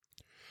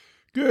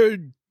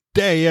Good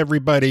day,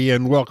 everybody,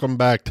 and welcome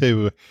back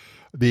to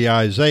the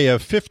Isaiah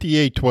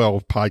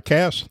 58:12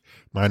 podcast.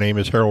 My name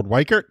is Harold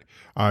Weichert.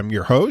 I'm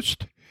your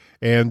host,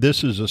 and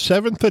this is the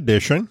 7th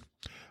edition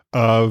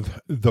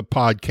of the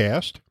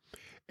podcast.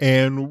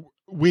 And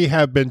we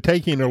have been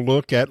taking a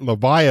look at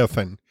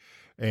Leviathan,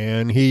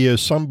 and he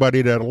is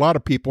somebody that a lot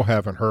of people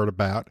haven't heard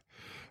about,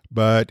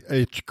 but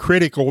it's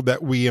critical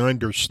that we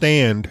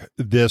understand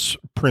this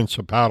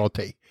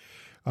principality.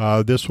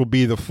 This will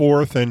be the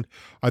 4th, and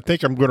I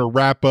think I'm going to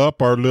wrap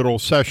up our little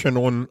session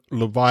on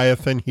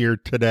Leviathan here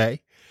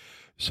today.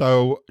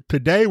 So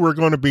today we're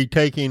going to be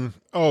taking,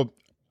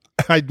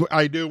 I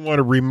do want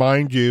to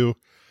remind you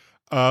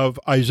of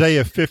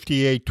Isaiah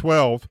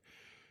 58:12,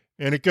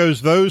 and it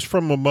goes, "Those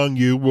from among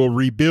you will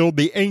rebuild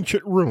the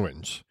ancient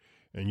ruins,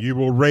 and you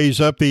will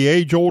raise up the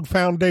age-old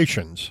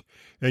foundations,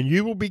 and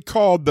you will be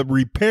called the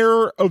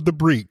repairer of the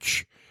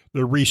breach,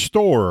 the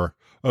restorer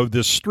of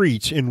the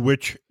streets in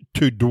which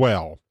to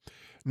dwell."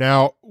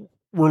 Now,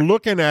 we're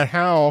looking at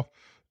how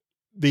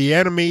the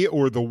enemy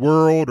or the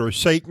world or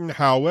Satan,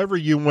 however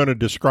you want to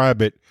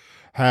describe it,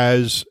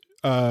 has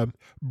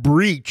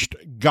breached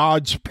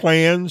God's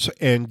plans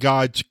and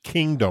God's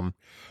kingdom,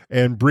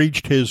 and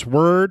breached his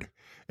word,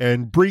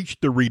 and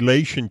breached the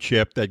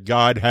relationship that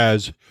God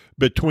has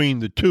between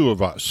the two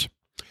of us.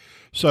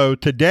 So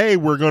today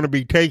we're going to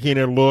be taking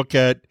a look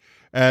at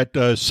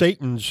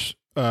Satan's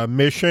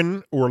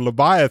mission, or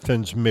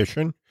Leviathan's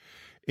mission,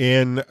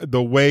 in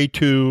the way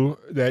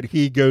that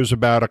he goes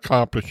about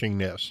accomplishing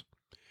this.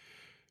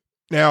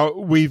 Now,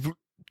 we've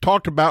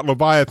talked about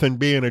Leviathan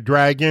being a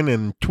dragon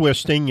and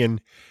twisting,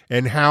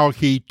 and how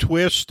he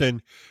twists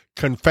and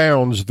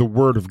confounds the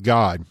word of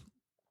God.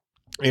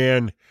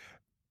 And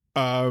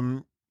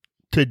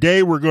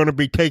today we're going to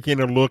be taking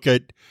a look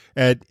at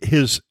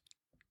his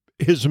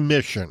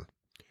mission.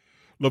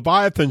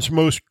 Leviathan's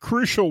most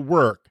crucial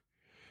work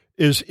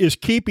is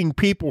keeping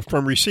people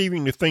from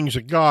receiving the things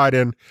of God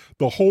and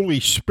the Holy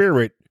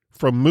Spirit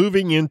from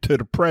moving into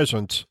the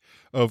presence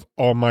of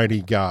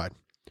Almighty God.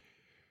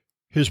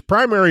 His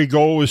primary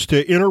goal is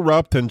to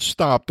interrupt and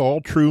stop all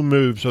true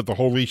moves of the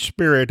Holy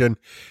Spirit and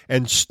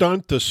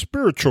stunt the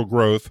spiritual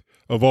growth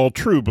of all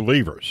true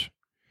believers.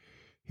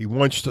 He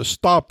wants to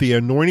stop the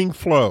anointing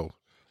flow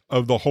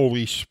of the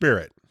Holy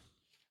Spirit.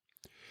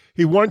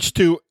 He wants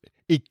to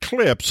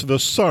eclipse the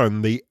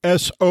Son, the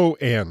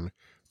S-O-N,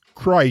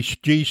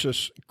 Christ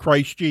Jesus.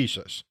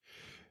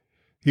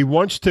 He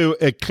wants to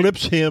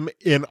eclipse him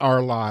in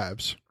our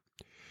lives.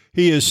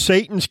 He is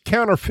Satan's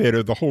counterfeit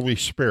of the Holy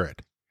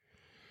Spirit.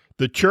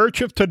 The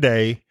church of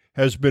today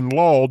has been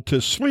lulled to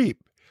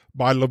sleep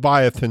by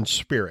Leviathan's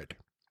spirit.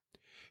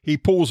 He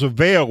pulls a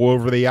veil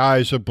over the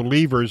eyes of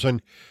believers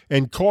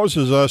and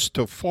causes us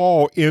to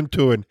fall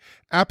into an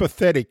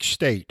apathetic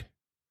state.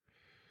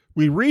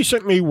 We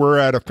recently were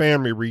at a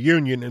family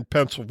reunion in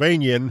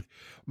Pennsylvania, and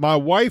my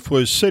wife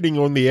was sitting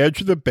on the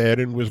edge of the bed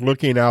and was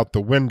looking out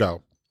the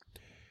window.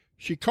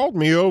 She called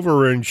me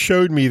over and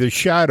showed me the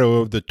shadow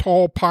of the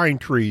tall pine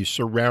trees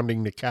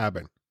surrounding the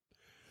cabin.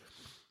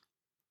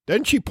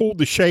 Then she pulled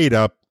the shade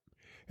up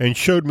and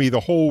showed me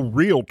the whole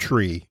real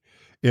tree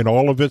in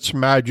all of its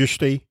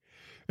majesty,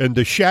 and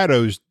the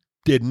shadows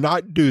did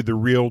not do the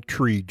real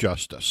tree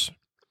justice.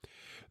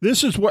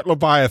 This is what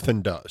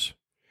Leviathan does.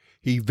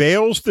 He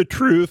veils the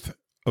truth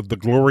of the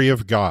glory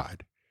of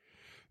God.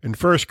 In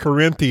 1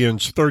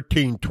 Corinthians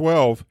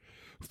 13:12,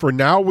 "For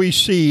now we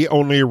see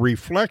only a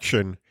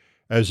reflection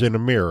as in a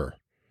mirror.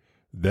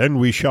 Then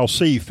we shall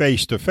see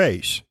face to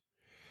face.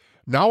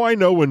 Now I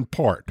know in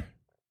part.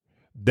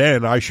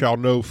 Then I shall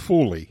know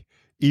fully,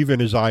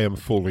 even as I am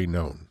fully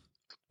known."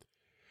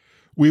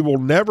 We will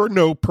never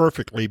know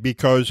perfectly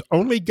because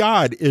only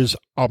God is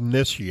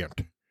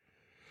omniscient.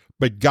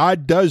 But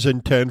God does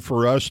intend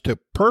for us to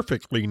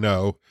perfectly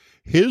know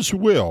his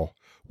will,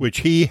 which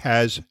he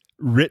has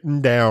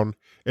written down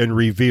and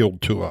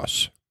revealed to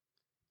us.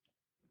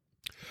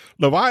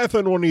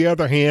 Leviathan, on the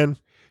other hand,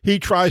 he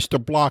tries to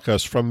block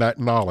us from that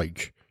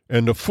knowledge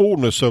and the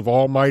fullness of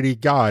Almighty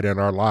God in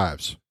our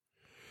lives.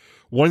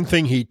 One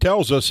thing he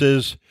tells us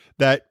is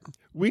that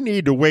we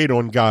need to wait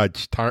on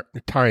God's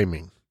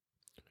timing.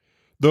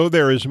 Though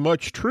there is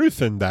much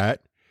truth in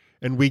that,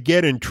 and we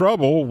get in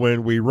trouble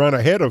when we run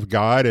ahead of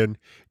God and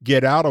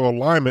get out of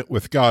alignment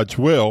with God's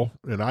will,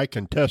 and I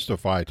can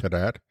testify to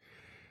that,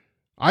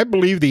 I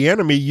believe the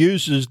enemy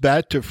uses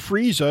that to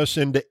freeze us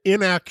into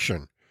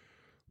inaction,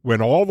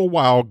 when all the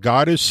while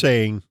God is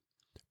saying,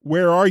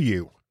 "Where are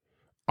you?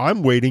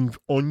 I'm waiting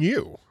on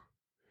you."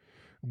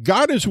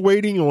 God is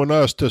waiting on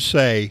us to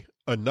say,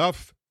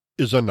 enough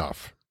is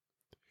enough.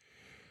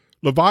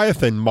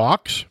 Leviathan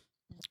mocks,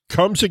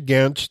 comes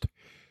against,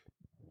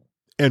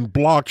 and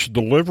blocks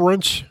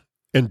deliverance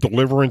and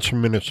deliverance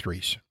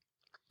ministries.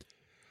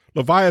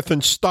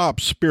 Leviathan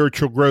stops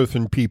spiritual growth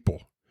in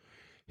people.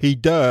 He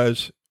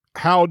does.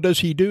 How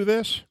does he do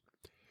this?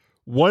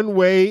 One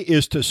way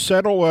is to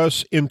settle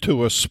us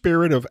into a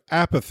spirit of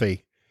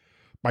apathy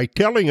by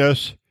telling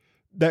us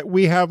that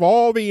we have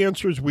all the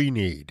answers we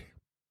need.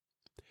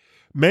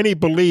 Many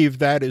believe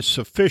that is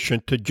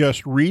sufficient to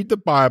just read the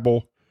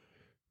Bible,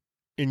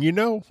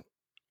 and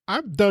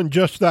I've done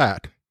just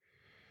that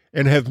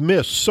and have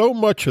missed so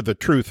much of the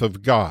truth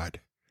of God.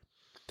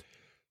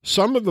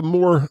 Some of the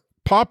more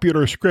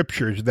popular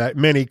scriptures that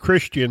many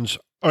Christians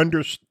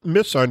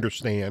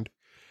misunderstand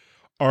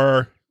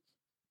are,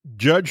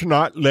 "Judge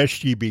not,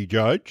 lest ye be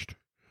judged."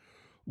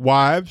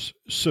 "Wives,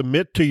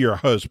 submit to your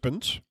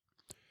husbands."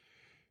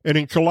 And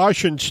in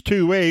Colossians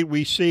 2:8,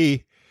 we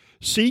see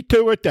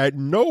to it that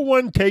no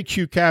one takes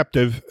you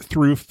captive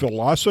through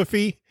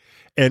philosophy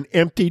and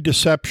empty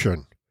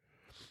deception,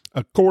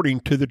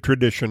 according to the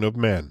tradition of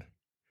men,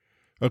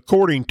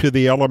 according to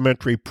the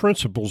elementary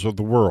principles of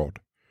the world,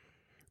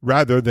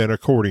 rather than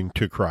according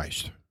to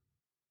Christ.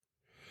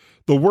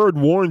 The Word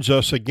warns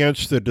us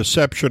against the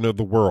deception of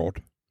the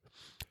world.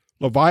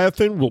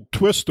 Leviathan will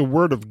twist the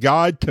Word of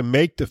God to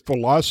make the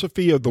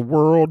philosophy of the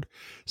world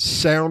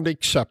sound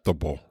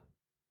acceptable.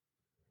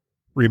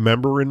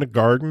 Remember in the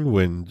garden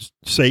when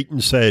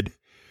Satan said,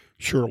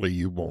 "Surely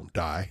you won't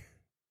die."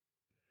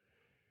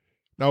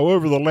 Now,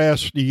 over the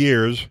last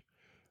years,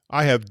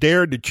 I have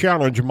dared to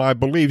challenge my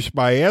beliefs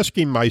by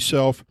asking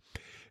myself,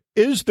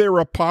 is there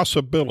a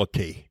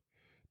possibility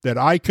that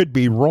I could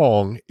be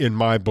wrong in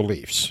my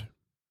beliefs?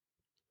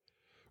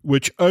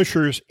 Which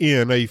ushers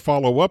in a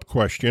follow-up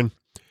question: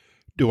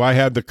 do I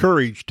have the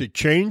courage to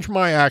change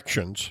my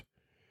actions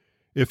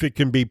if it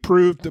can be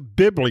proved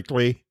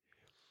biblically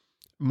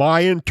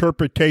my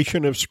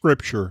interpretation of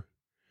Scripture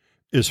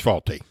is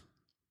faulty?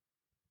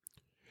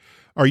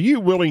 Are you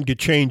willing to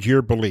change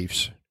your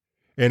beliefs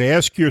and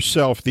ask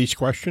yourself these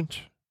questions?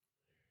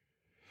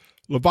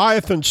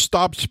 Leviathan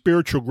stops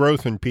spiritual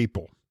growth in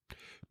people.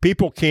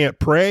 People can't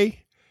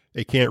pray,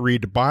 they can't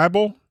read the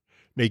Bible,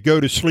 they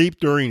go to sleep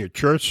during a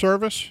church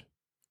service.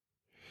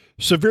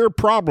 Severe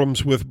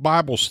problems with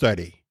Bible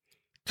study,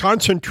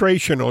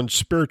 concentration on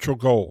spiritual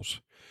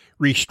goals,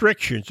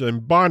 restrictions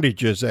and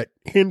bondages that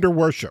hinder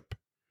worship.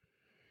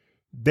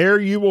 There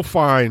you will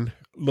find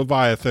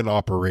Leviathan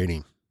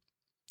operating.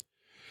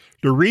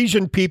 The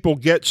reason people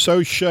get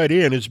so shut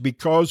in is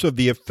because of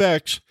the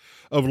effects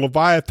of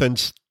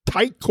Leviathan's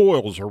tight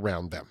coils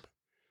around them.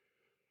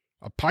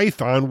 A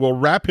python will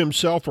wrap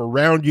himself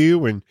around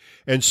you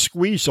and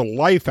squeeze the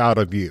life out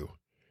of you.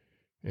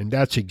 And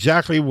that's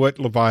exactly what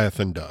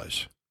Leviathan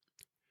does.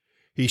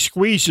 He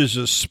squeezes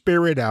the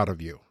spirit out of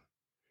you.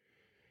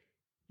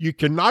 You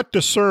cannot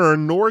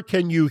discern, nor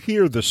can you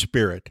hear the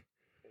Spirit.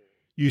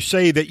 You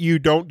say that you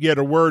don't get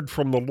a word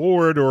from the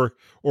Lord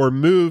or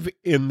move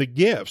in the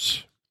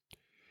gifts.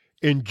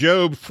 In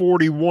Job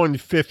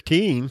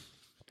 41:15,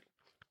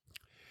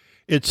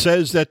 it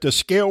says that the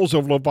scales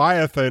of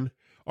Leviathan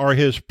are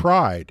his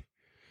pride,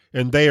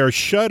 and they are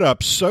shut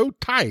up so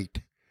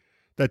tight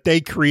that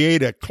they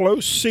create a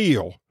close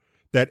seal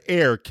that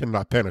air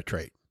cannot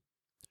penetrate.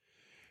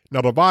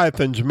 Now,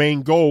 Leviathan's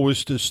main goal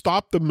is to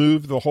stop the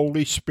move of the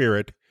Holy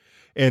Spirit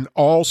and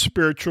all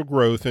spiritual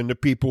growth in the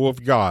people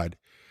of God,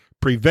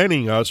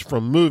 preventing us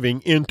from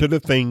moving into the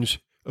things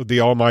of the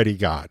Almighty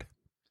God.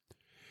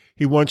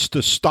 He wants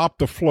to stop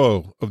the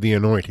flow of the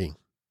anointing.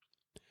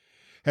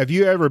 Have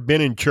you ever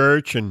been in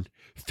church and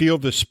feel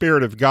the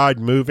Spirit of God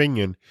moving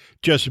and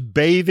just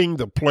bathing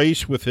the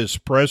place with His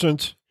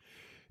presence,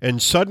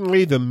 and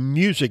suddenly the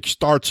music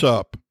starts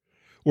up,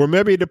 or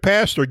maybe the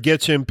pastor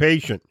gets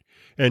impatient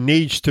and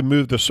needs to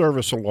move the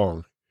service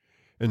along,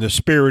 and the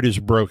Spirit is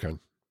broken?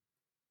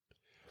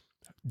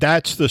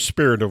 That's the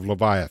spirit of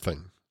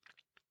Leviathan.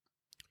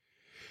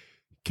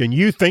 Can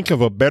you think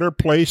of a better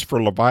place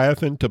for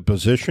Leviathan to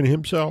position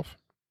himself?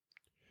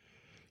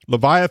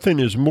 Leviathan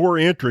is more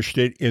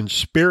interested in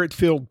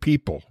spirit-filled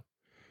people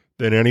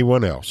than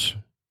anyone else.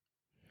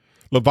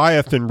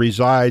 Leviathan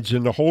resides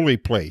in the holy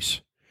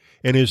place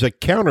and is a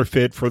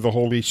counterfeit for the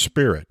Holy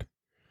Spirit.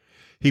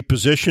 He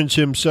positions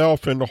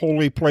himself in the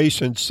holy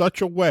place in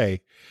such a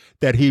way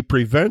that he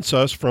prevents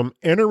us from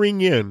entering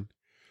in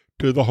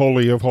to the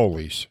Holy of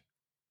Holies.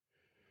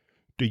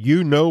 Do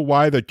you know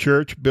why the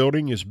church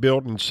building is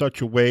built in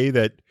such a way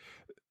that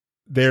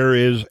there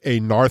is a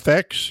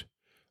narthex,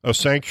 a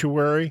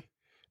sanctuary,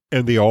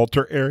 and the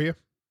altar area?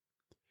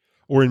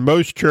 Or in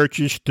most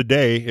churches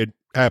today, it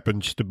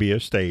happens to be a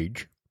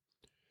stage.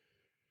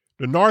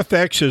 The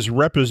narthex is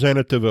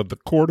representative of the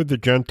court of the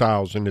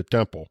Gentiles in the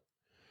temple.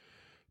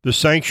 The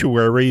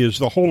sanctuary is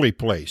the holy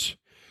place.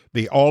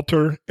 The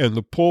altar and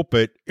the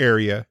pulpit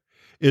area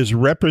is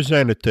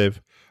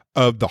representative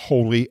of the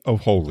Holy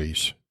of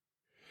Holies,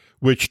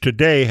 which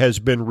today has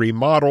been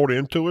remodeled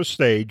into a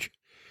stage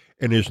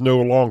and is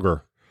no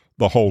longer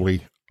the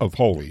Holy of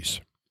Holies.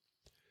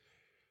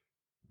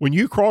 When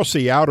you cross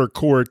the outer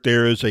court,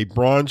 there is a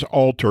bronze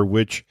altar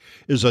which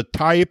is a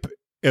type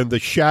and the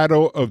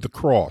shadow of the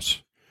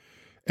cross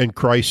and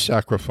Christ's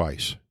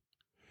sacrifice.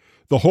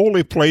 The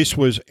holy place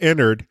was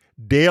entered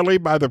daily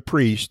by the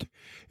priest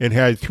and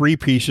had 3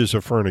 pieces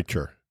of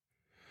furniture: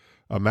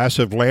 a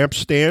massive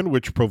lampstand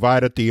which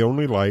provided the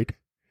only light.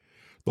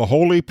 The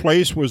holy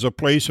place was a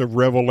place of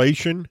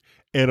revelation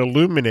and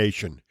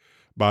illumination,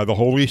 by the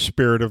Holy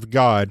Spirit of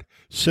God,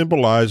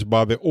 symbolized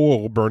by the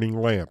oil-burning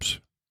lamps.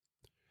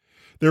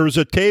 There was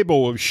a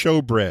table of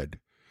showbread,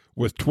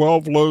 with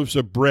 12 loaves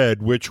of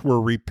bread which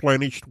were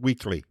replenished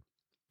weekly.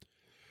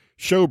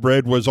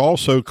 Showbread was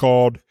also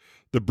called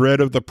the bread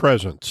of the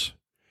presence,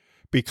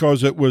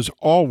 because it was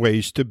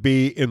always to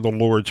be in the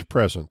Lord's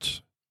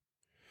presence.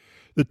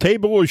 The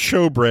table of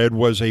showbread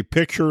was a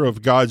picture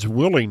of God's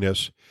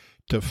willingness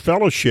to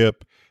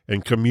fellowship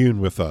and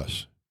commune with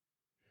us.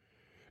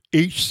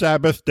 Each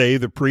Sabbath day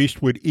the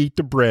priest would eat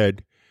the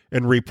bread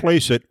and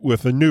replace it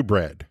with a new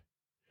bread.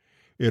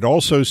 It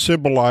also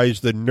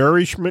symbolized the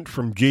nourishment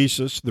from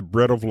Jesus, the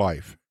bread of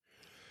life.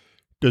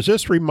 Does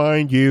this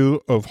remind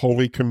you of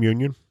Holy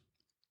Communion?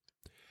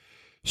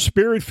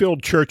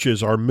 Spirit-filled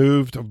churches are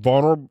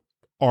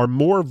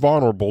more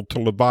vulnerable to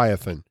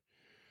Leviathan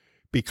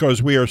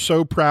because we are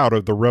so proud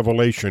of the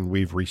revelation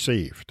we've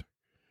received.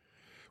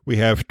 We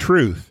have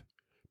truth,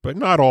 but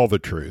not all the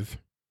truth.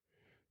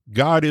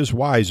 God is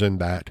wise in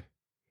that.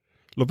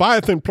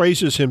 Leviathan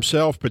places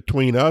himself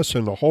between us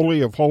and the Holy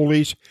of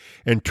Holies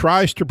and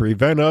tries to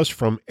prevent us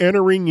from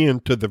entering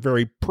into the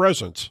very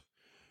presence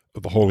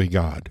of the Holy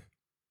God.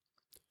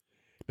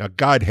 Now,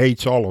 God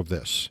hates all of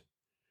this.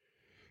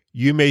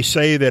 You may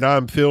say that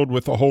I'm filled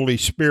with the Holy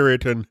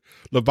Spirit and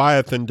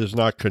Leviathan does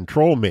not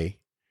control me.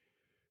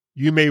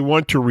 You may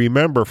want to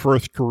remember 1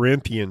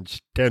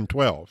 Corinthians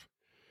 10:12.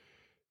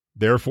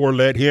 Therefore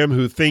let him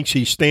who thinks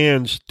he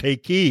stands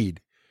take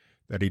heed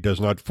that he does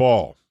not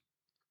fall.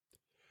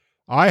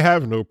 I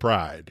have no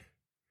pride.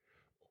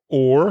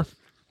 Or,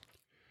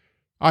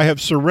 I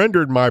have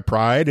surrendered my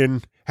pride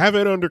and have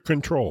it under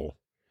control,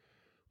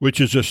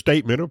 which is a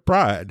statement of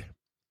pride.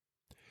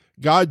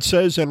 God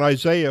says in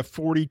Isaiah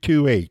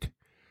 42:8,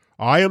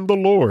 I am the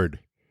Lord,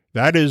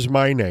 that is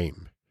my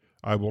name.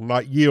 I will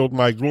not yield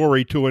my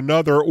glory to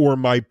another or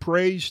my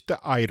praise to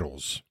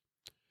idols.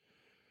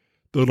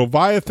 The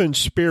Leviathan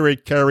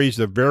spirit carries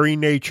the very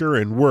nature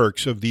and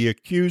works of the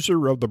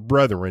accuser of the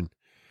brethren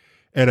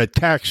and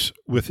attacks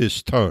with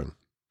his tongue,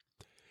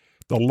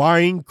 the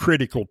lying,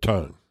 critical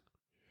tongue.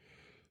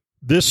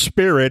 This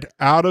spirit,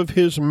 out of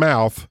his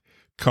mouth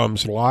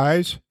comes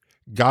lies,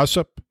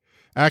 gossip,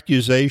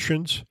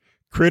 accusations,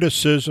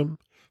 criticism,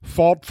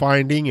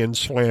 fault-finding, and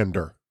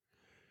slander.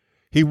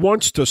 He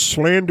wants to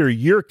slander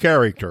your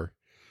character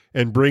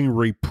and bring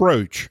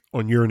reproach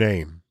on your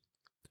name.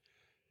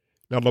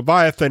 Now,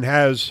 Leviathan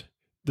has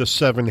the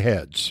 7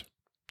 heads,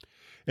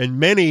 and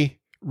many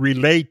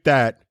relate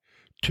that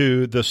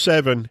to the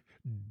 7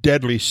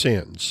 deadly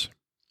sins.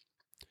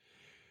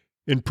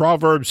 In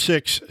Proverbs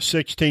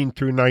 6:16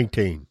 through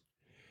 19,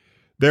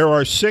 there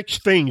are 6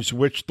 things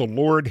which the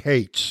Lord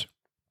hates,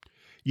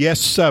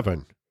 yes,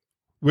 7,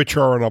 which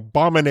are an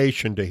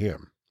abomination to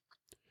him.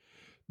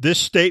 This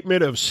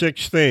statement of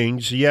 6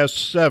 things, yes,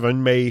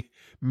 7, may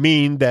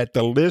mean that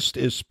the list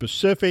is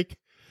specific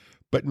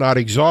but not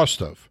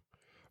exhaustive,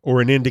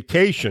 or an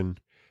indication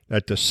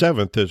that the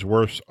 7th is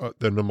worse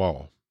than them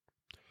all.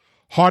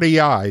 Haughty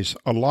eyes,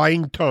 a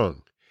lying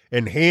tongue,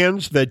 and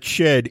hands that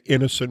shed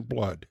innocent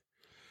blood.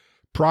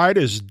 Pride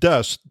is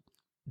dust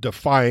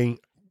deifying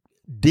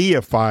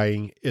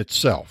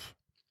itself.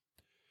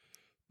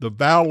 The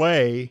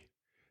valet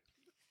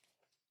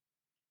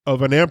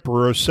of an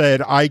emperor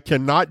said, I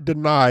cannot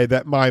deny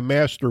that my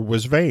master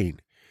was vain.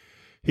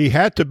 He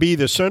had to be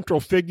the central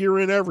figure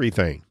in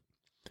everything.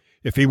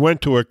 If he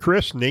went to a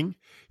christening,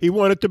 he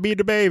wanted to be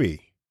the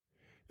baby.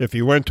 If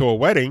he went to a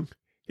wedding,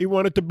 he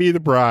wanted to be the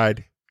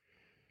bride.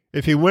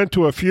 If he went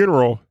to a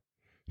funeral,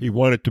 he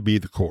wanted to be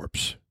the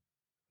corpse.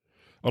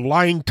 A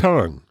lying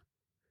tongue.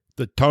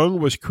 The tongue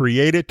was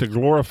created to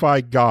glorify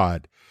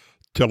God.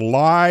 To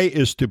lie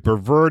is to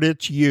pervert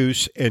its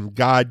use, and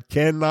God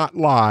cannot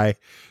lie,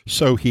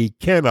 so he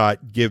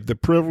cannot give the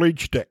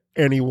privilege to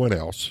anyone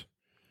else.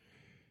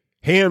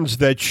 Hands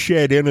that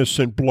shed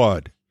innocent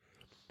blood.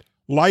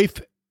 Life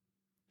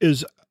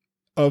is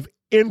of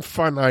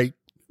infinite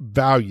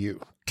value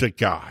to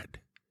God,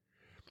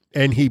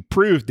 and he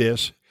proved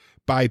this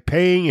by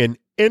paying an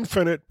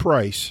infinite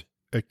price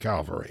at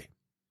Calvary.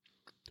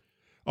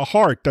 A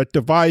heart that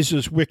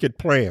devises wicked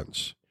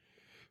plans.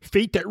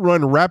 Feet that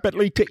run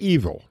rapidly to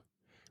evil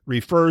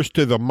refers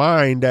to the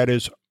mind that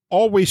is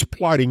always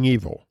plotting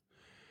evil.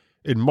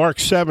 In Mark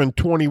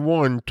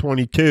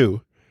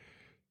 7:21-22,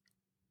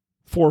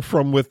 for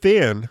from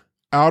within,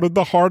 out of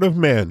the heart of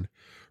men,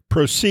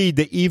 proceed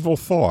the evil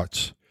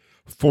thoughts,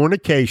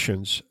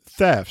 fornications,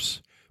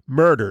 thefts,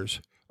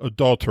 murders,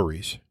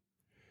 adulteries,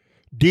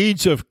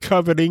 deeds of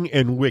coveting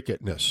and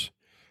wickedness,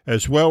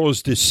 as well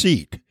as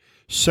deceit,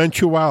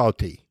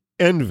 sensuality,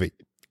 envy,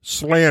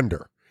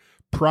 slander,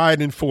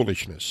 pride, and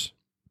foolishness.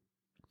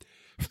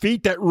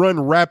 Feet that run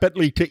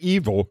rapidly to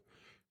evil,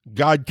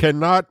 God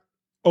cannot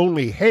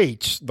only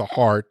hates the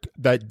heart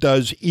that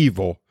does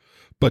evil,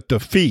 but the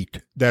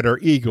feet that are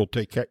eager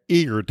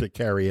to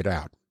carry it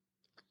out.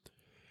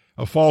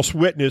 A false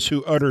witness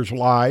who utters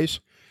lies,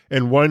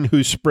 and one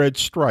who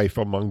spreads strife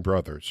among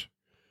brothers.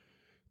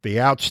 The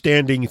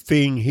outstanding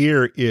thing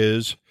here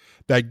is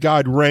that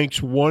God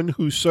ranks one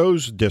who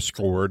sows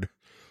discord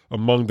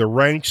among the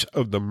ranks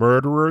of the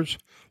murderers,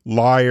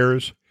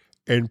 liars,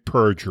 and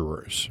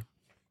perjurers.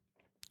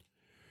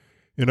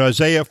 In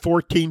Isaiah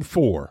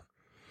 14:4,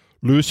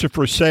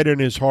 Lucifer said in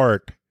his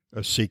heart,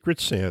 a secret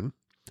sin,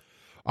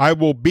 I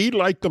will be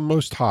like the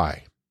Most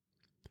High.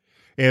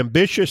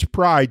 Ambitious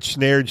pride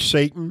snared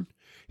Satan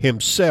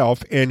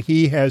himself, and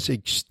he has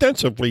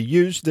extensively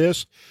used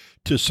this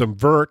to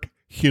subvert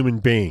human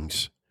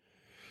beings,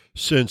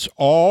 since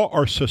all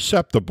are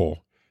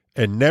susceptible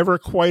and never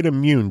quite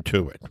immune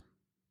to it.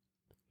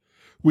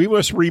 We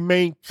must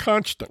remain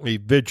constantly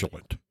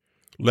vigilant,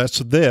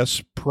 lest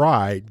this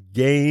pride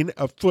gain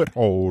a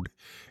foothold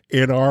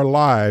in our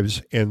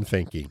lives and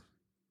thinking.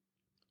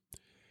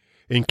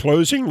 In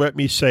closing, let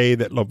me say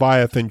that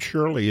Leviathan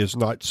surely is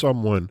not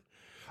someone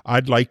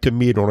I'd like to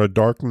meet on a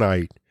dark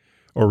night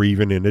or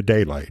even in the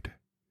daylight.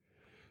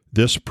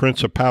 This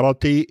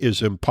principality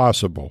is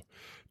impossible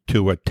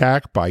to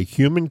attack by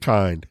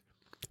humankind,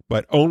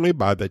 but only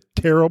by the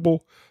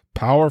terrible,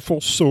 powerful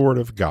sword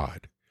of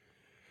God.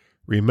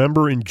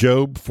 Remember in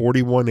Job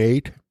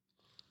 41:8,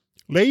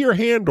 lay your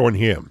hand on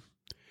him.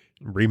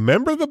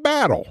 Remember the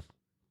battle.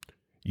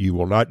 You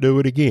will not do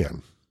it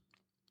again.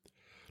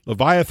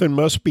 Leviathan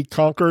must be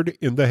conquered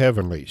in the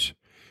heavenlies,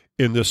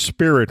 in the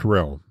spirit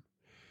realm.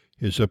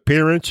 His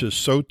appearance is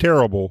so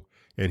terrible,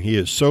 and he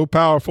is so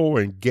powerful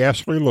and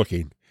ghastly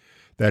looking,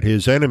 that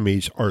his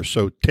enemies are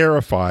so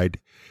terrified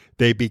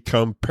they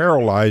become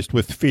paralyzed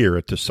with fear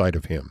at the sight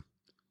of him.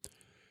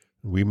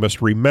 We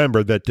must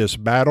remember that this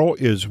battle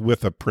is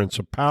with a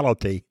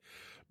principality,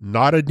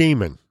 not a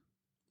demon.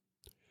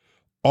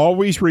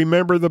 Always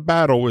remember the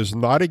battle is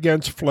not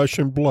against flesh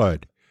and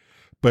blood,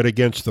 but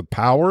against the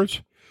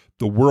powers,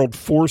 the world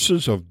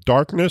forces of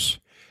darkness,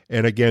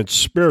 and against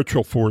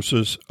spiritual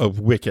forces of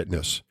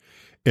wickedness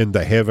in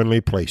the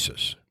heavenly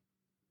places.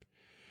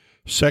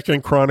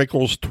 2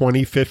 Chronicles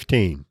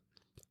 20:15,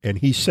 and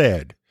he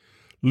said,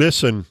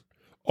 listen,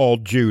 all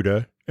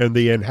Judah and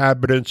the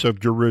inhabitants of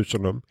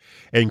Jerusalem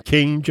and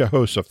King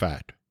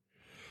Jehoshaphat.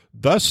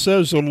 Thus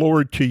says the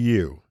Lord to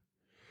you,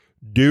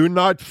 do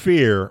not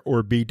fear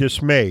or be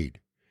dismayed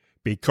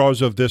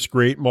because of this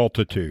great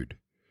multitude,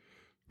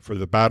 for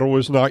the battle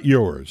is not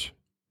yours,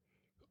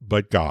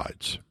 but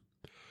God's.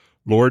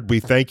 Lord, we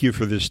thank you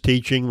for this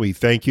teaching. We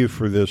thank you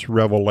for this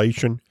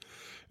revelation.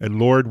 And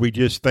Lord, we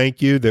just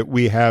thank you that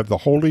we have the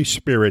Holy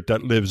Spirit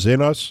that lives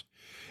in us,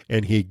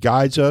 and he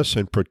guides us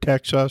and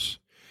protects us,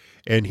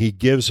 and he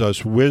gives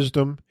us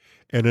wisdom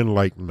and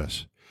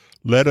enlightenment.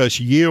 Let us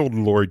yield,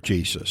 Lord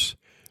Jesus.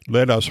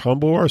 Let us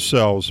humble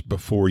ourselves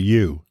before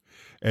you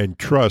and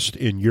trust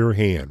in your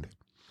hand.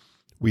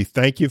 We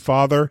thank you,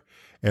 Father,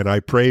 and I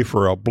pray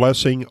for a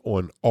blessing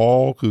on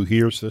all who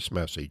hears this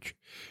message.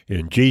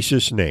 In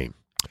Jesus' name,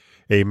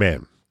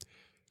 amen.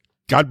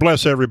 God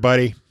bless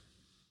everybody.